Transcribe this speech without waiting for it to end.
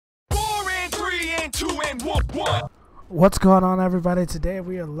PT.1. What's going on, everybody? Today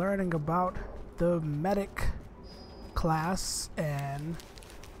we are learning about the medic class, and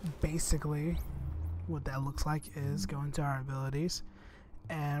basically what that looks like is going to our abilities,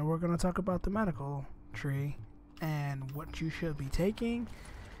 and we're going to talk about the medical tree and what you should be taking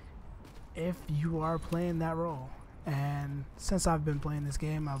if you are playing that role. And since I've been playing this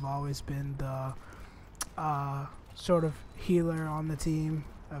game, I've always been the sort of healer on the team.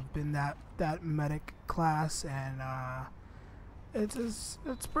 I've been that medic class, and it's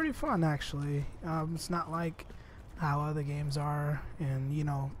pretty fun, actually. It's not like how other games are, and you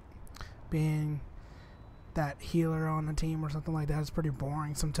know, being that healer on the team or something like that is pretty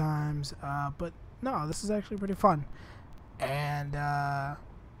boring sometimes. But no, this is actually pretty fun, and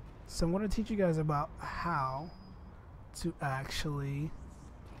so I'm going to teach you guys about how to actually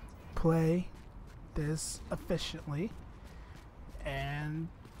play this efficiently. And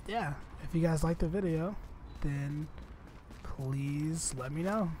yeah, if you guys like the video, then please let me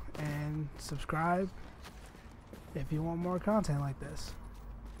know and subscribe if you want more content like this.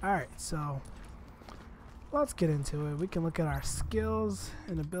 Alright, so let's get into it. We can look at our skills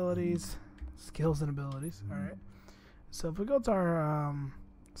and abilities. Alright, so if we go to our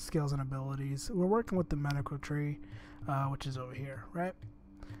skills and abilities, we're working with the medical tree, which is over here, right?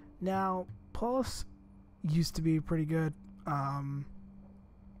 Now, Pulse used to be pretty good.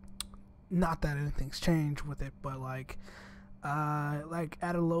 Not that anything's changed with it, but like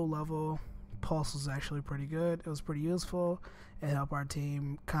at a low level, Pulse was actually pretty good. It was pretty useful. It helped our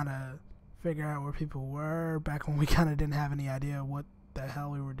team kind of figure out where people were back when we kind of didn't have any idea what the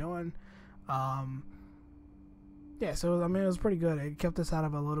hell we were doing. Yeah, so I mean, it was pretty good. It kept us out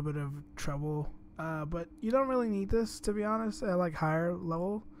of a little bit of trouble, but you don't really need this, to be honest. At like higher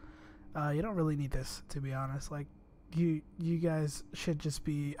level, you don't really need this, to be honest. Like, you guys should just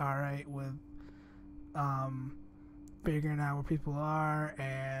be alright with figuring out where people are,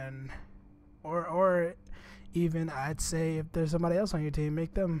 and or even I'd say if there's somebody else on your team,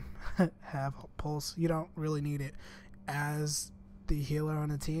 make them have Pulse. You don't really need it. As the healer on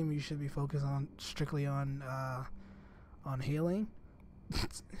the team, you should be focused on strictly on healing,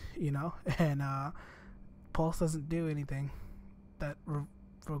 you know, and Pulse doesn't do anything that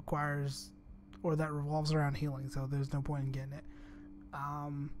requires or that revolves around healing, so there's no point in getting it.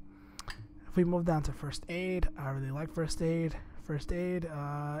 If we move down to first aid, I really like first aid.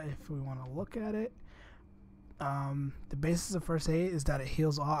 If we want to look at it, the basis of first aid is that it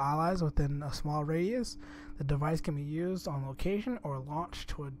heals all allies within a small radius. The device can be used on location or launched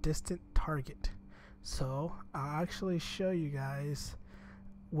to a distant target. So I'll actually show you guys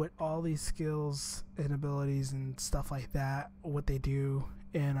what all these skills and abilities and stuff like that, what they do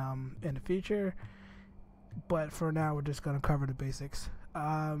in the future. But for now, we're just gonna cover the basics.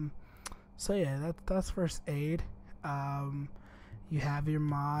 So yeah, that's first aid. You have your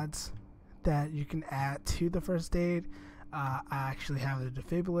mods that you can add to the first aid. I actually have the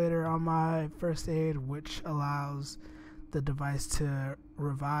defibrillator on my first aid, which allows the device to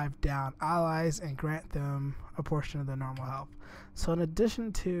revive down allies and grant them a portion of their normal health. So in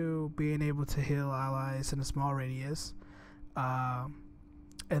addition to being able to heal allies in a small radius,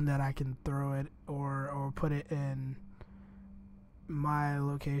 and then I can throw it or put it in my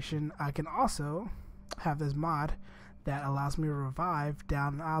location, I can also have this mod that allows me to revive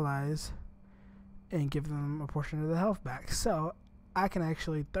down allies and give them a portion of the health back. So I can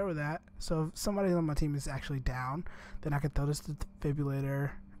actually throw that. So if somebody on my team is actually down, then I can throw this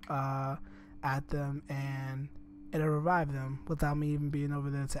defibrillator at them, and it'll revive them without me even being over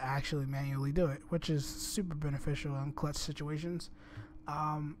there to actually manually do it, which is super beneficial in clutch situations.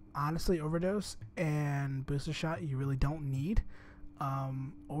 Honestly, overdose and booster shot you really don't need.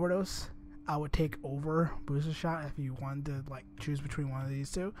 Overdose I would take over booster shot if you wanted to like choose between one of these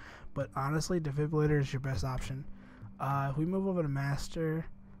two, but honestly, defibrillator is your best option. If we move over to master,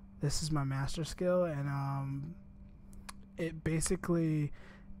 this is my master skill, and it basically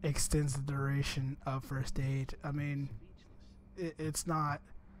extends the duration of first aid. I mean, it's not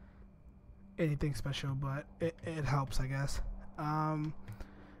anything special, but it helps, I guess.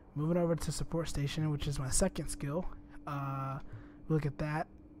 Moving over to support station, which is my second skill. Look at that.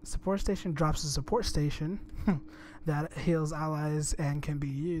 Support station drops a support station that heals allies and can be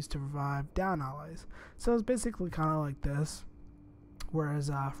used to revive down allies. So it's basically kind of like this, whereas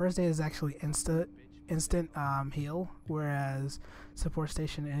first aid is actually instant heal, whereas support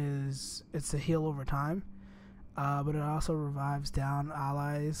station it's a heal over time, but it also revives down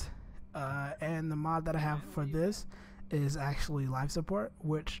allies. And the mod that I have for this is actually life support,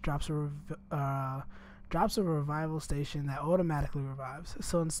 which drops a revival station that automatically revives.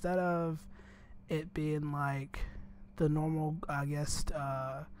 So instead of it being like the normal, I guess,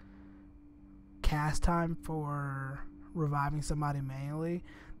 cast time for reviving somebody manually.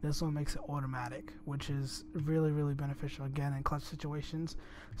 This one makes it automatic, which is really, really beneficial, again, in clutch situations.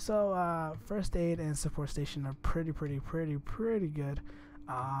 So first aid and support station are pretty good.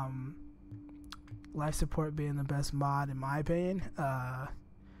 Life support being the best mod in my opinion.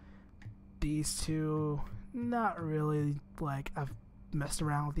 These two, not really. Like, I've messed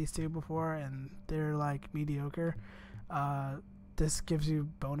around with these two before and they're like mediocre. This gives you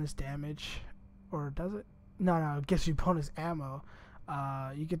bonus damage, or does it? No, it gives you bonus ammo.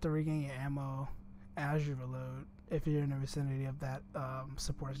 You get to regain your ammo as you reload if you're in the vicinity of that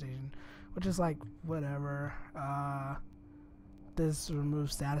support station, which is like whatever. This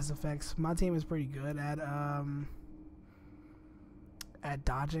removes status effects. My team is pretty good at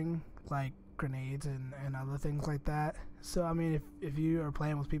dodging like grenades and other things like that. So I mean, if you are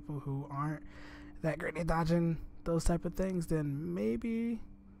playing with people who aren't that great at dodging those type of things, then maybe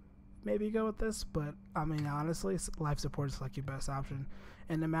go with this. But I mean, honestly, life support is like your best option.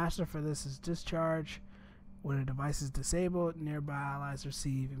 And the master for this is discharge. When a device is disabled, nearby allies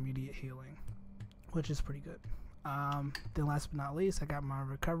receive immediate healing, which is pretty good. Then last but not least, I got my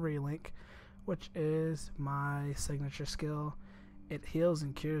recovery link, which is my signature skill. It heals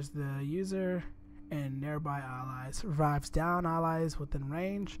and cures the user and nearby allies, revives down allies within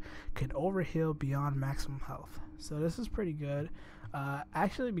range, can overheal beyond maximum health. So this is pretty good.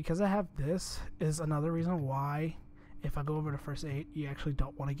 Actually, because I have this, is another reason why if I go over to first aid, you actually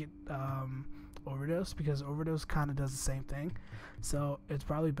don't want to get overdose, because overdose kind of does the same thing. So it's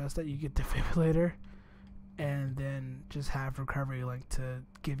probably best that you get defibrillator and then just have recovery link to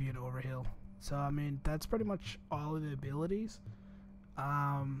give you an overheal. So I mean, that's pretty much all of the abilities.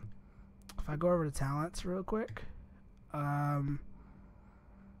 If I go over to talents real quick, I'll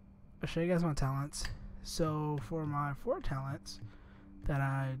show you guys my talents. So for my 4 talents that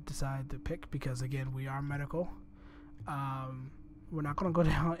I decided to pick, because again, we are medical, we're not going to go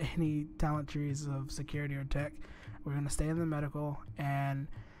down any talent trees of security or tech. We're going to stay in the medical. And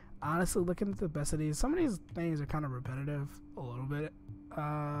honestly, looking at the best of these, some of these things are kind of repetitive a little bit,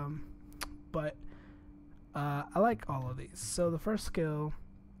 but I like all of these. So the first skill,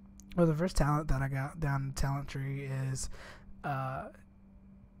 or the first talent that I got down the talent tree is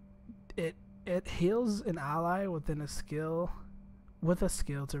it heals an ally within a skill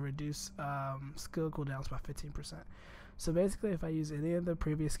to reduce skill cooldowns by 15%. So basically, if I use any of the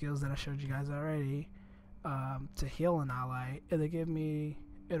previous skills that I showed you guys already to heal an ally,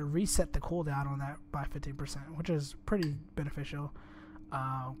 it'll reset the cooldown on that by 15%, which is pretty beneficial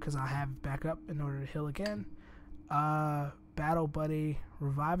because I have backup in order to heal again. Battle Buddy,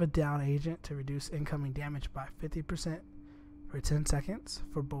 revive a down agent to reduce incoming damage by 50% for 10 seconds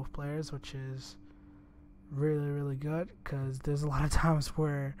for both players, which is really good, because there's a lot of times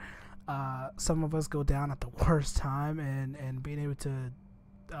where some of us go down at the worst time, and being able to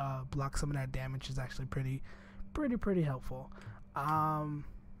block some of that damage is actually pretty helpful.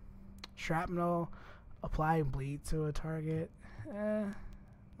 Shrapnel, apply bleed to a target, not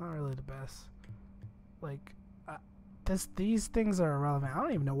really the best. Like, these things are irrelevant. I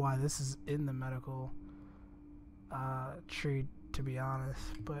don't even know why this is in the medical tree, to be honest.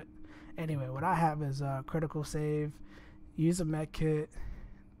 But anyway, what I have is critical save, use a med kit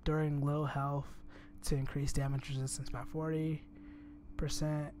during low health to increase damage resistance by 40%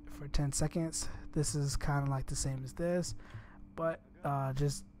 for 10 seconds. This is kind of like the same as this, but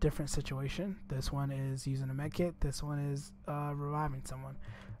just different situation. This one is using a med kit, this one is reviving someone,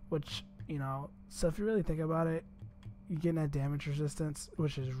 which, you know, so if you really think about it, you're getting that damage resistance,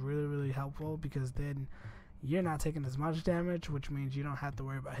 which is really helpful, because then you're not taking as much damage, which means you don't have to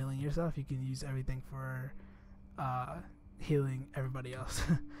worry about healing yourself. You can use everything for healing everybody else,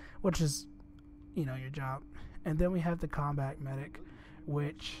 which is, you know, your job. And then we have the combat medic,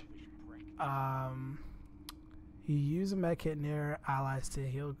 which you use a med kit near allies to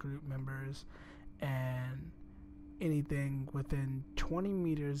heal group members and anything within 20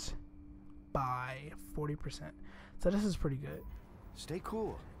 meters by 40%. So this is pretty good. Stay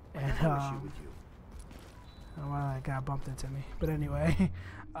cool. And I have an issue with you. I don't know why that guy bumped into me, but anyway,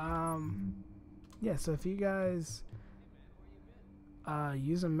 yeah. So if you guys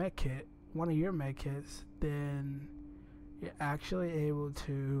use a med kit, one of your med kits, then you're actually able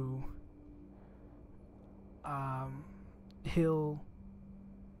to heal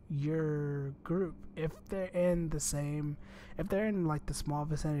your group if they're in like the small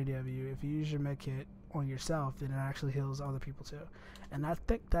vicinity of you. If you use your med kit on yourself, then it actually heals other people too. And I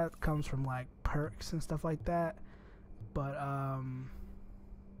think that comes from like perks and stuff like that. But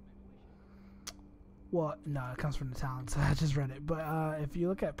well, no, it comes from the talents. I just read it. But if you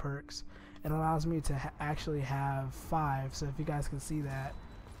look at perks, it allows me to actually have 5. So if you guys can see that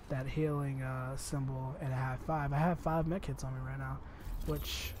healing symbol, and I have 5. I have 5 med kits on me right now,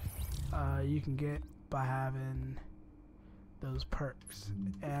 which you can get by having those perks.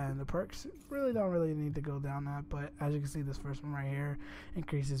 And the perks don't really need to go down that, but as you can see, this first one right here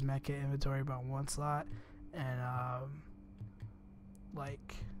increases med kit inventory by 1 slot, and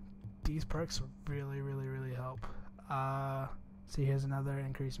like, these perks really help. See, here's another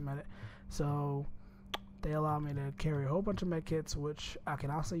increased med. So they allow me to carry a whole bunch of med kits, which I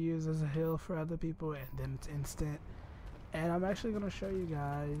can also use as a heal for other people, and then it's instant. And I'm actually going to show you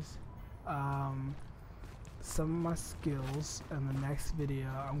guys some of my skills in the next video.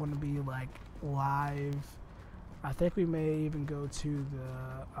 I'm going to be like live. I think we may even go to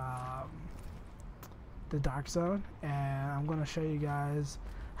the dark zone, and I'm going to show you guys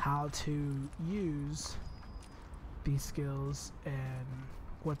how to use these skills and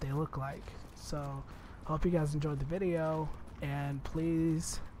what they look like. So hope you guys enjoyed the video, and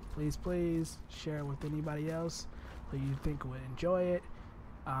please share it with anybody else who you think would enjoy it.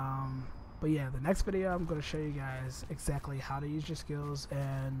 But yeah, the next video I'm going to show you guys exactly how to use your skills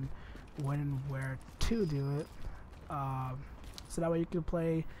and when and where to do it, so that way you can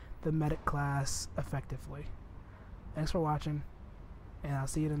play the medic class effectively. Thanks for watching, and I'll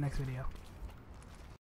see you in the next video.